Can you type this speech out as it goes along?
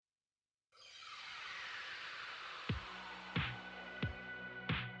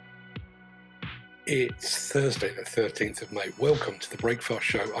It's Thursday, the 13th of May. Welcome to the Breakfast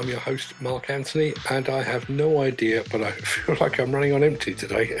Show. I'm your host, Mark Anthony, and I have no idea, but I feel like I'm running on empty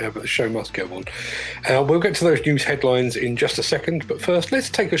today, but the show must go on. We'll get to those news headlines in just a second, but first, let's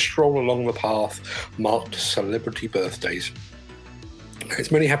take a stroll along the path marked celebrity birthdays.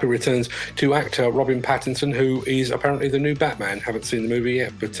 It's many happy returns to actor Robert Pattinson, who is apparently the new Batman. Haven't seen the movie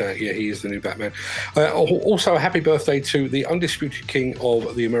yet, but yeah, he is the new Batman. Also, a happy birthday to the undisputed king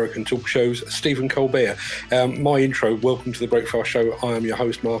of the American talk shows, Stephen Colbert. My intro, welcome to the Breakfast Show. I am your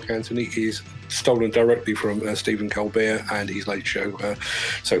host, Mark Anthony, is stolen directly from Stephen Colbert and his late show.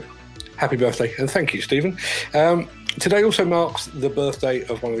 So, happy birthday, and thank you, Stephen. Today also marks the birthday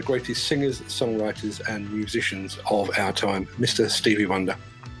of one of the greatest singers, songwriters and musicians of our time, Mr. Stevie Wonder.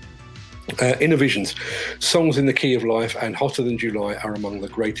 Innervisions, Songs in the Key of Life and Hotter Than July are among the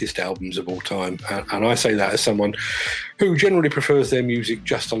greatest albums of all time. And I say that as someone who generally prefers their music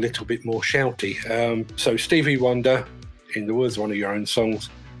just a little bit more shouty. So Stevie Wonder, in the words of one of your own songs,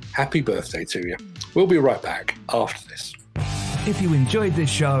 happy birthday to you. We'll be right back after this. If you enjoyed this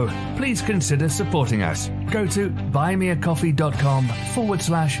show, please consider supporting us. Go to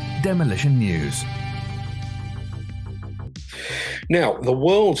buymeacoffee.com/demolition news. Now, the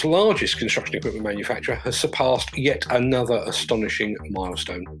world's largest construction equipment manufacturer has surpassed yet another astonishing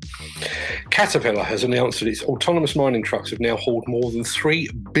milestone. Caterpillar has announced that its autonomous mining trucks have now hauled more than 3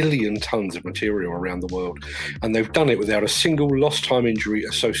 billion tonnes of material around the world, and they've done it without a single lost time injury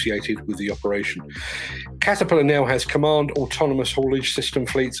associated with the operation. Caterpillar now has command autonomous haulage system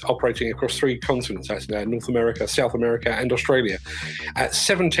fleets operating across 3 continents, that's now North America, South America and Australia, at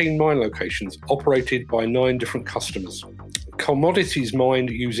 17 mine locations operated by 9 different customers. Commodities mined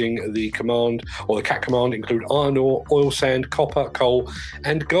using the command or the CAT command include iron ore, oil sand, copper, coal,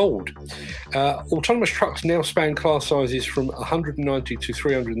 and gold. Autonomous trucks now span class sizes from 190 to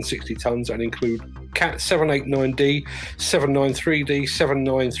 360 tonnes and include CAT 789D, 793D,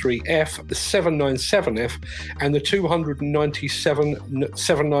 793F, 797F, and the 297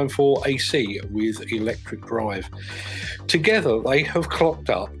 794AC with electric drive. Together, they have clocked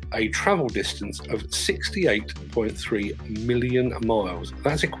up a travel distance of 68.3 million miles.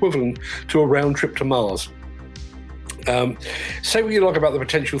 That's equivalent to a round trip to Mars. Say what you like about the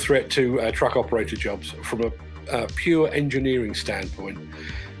potential threat to truck operator jobs from a pure engineering standpoint.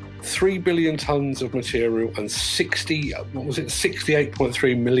 3 billion tonnes of material and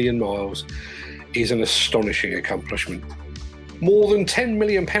 68.3 million miles is an astonishing accomplishment. More than £10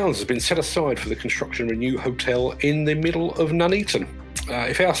 million has been set aside for the construction of a new hotel in the middle of Nuneaton.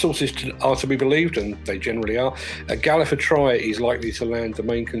 If our sources are to be believed, and they generally are, Galliford Try is likely to land the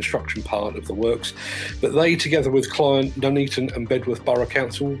main construction part of the works, but they, together with client Nuneaton and Bedworth Borough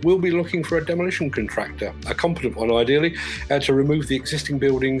Council, will be looking for a demolition contractor, a competent one ideally, to remove the existing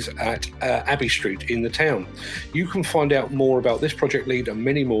buildings at Abbey Street in the town. You can find out more about this project lead and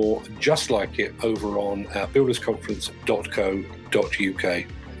many more just like it over on buildersconference.co.uk.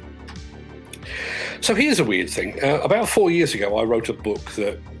 So here's a weird thing. About 4 years ago, I wrote a book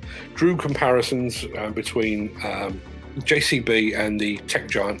that drew comparisons between JCB and the tech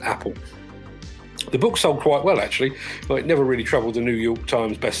giant Apple. The book sold quite well, actually, but it never really troubled the New York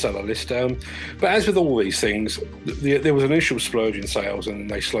Times bestseller list. But as with all these things, there was an initial splurge in sales and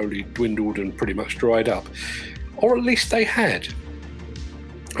they slowly dwindled and pretty much dried up. Or at least they had.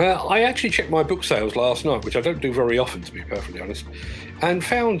 I actually checked my book sales last night, which I don't do very often, to be perfectly honest, and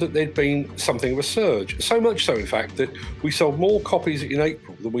found that there'd been something of a surge. So much so, in fact, that we sold more copies in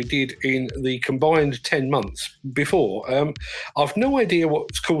April than we did in the combined 10 months before. I've no idea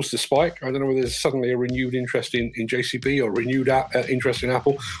what's caused the spike. I don't know whether there's suddenly a renewed interest in JCB or renewed interest in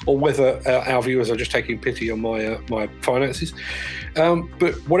Apple, or whether our viewers are just taking pity on my finances.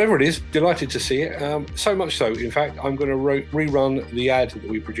 But whatever it is, delighted to see it. So much so, in fact, I'm going to rerun the ad that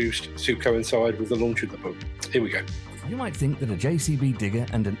we produced to coincide with the launch of the book. Here we go. You might think that a JCB digger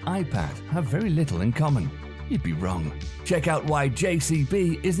and an iPad have very little in common. You'd be wrong. Check out why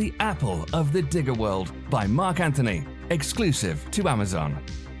JCB is the Apple of the digger world by Mark Anthony, exclusive to Amazon.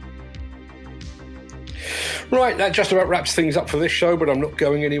 Right, that just about wraps things up for this show, but I'm not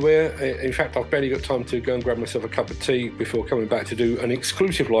going anywhere. In fact, I've barely got time to go and grab myself a cup of tea before coming back to do an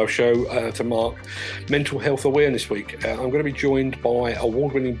exclusive live show to mark Mental Health Awareness Week. I'm going to be joined by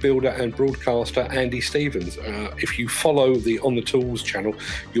award-winning builder and broadcaster Andy Stevens. If you follow the On The Tools channel,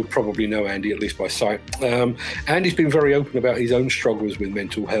 you'll probably know Andy, at least by sight. Andy's been very open about his own struggles with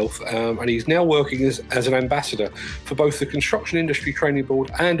mental health, and he's now working as an ambassador for both the Construction Industry Training Board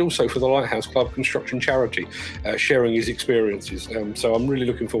and also for the Lighthouse Club Construction Charity. charity, sharing his experiences. So I'm really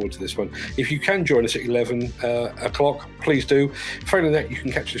looking forward to this one. If you can join us at 11 o'clock, please do. Failing that, you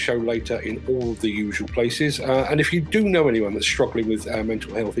can catch the show later in all of the usual places. And if you do know anyone that's struggling with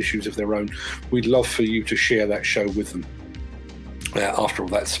mental health issues of their own, we'd love for you to share that show with them. After all,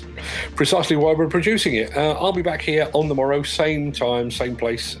 that's precisely why we're producing it. I'll be back here on the morrow, same time, same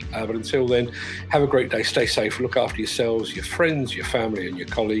place. But until then, have a great day. Stay safe. Look after yourselves, your friends, your family, and your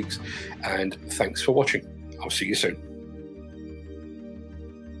colleagues. And thanks for watching. I'll see you soon.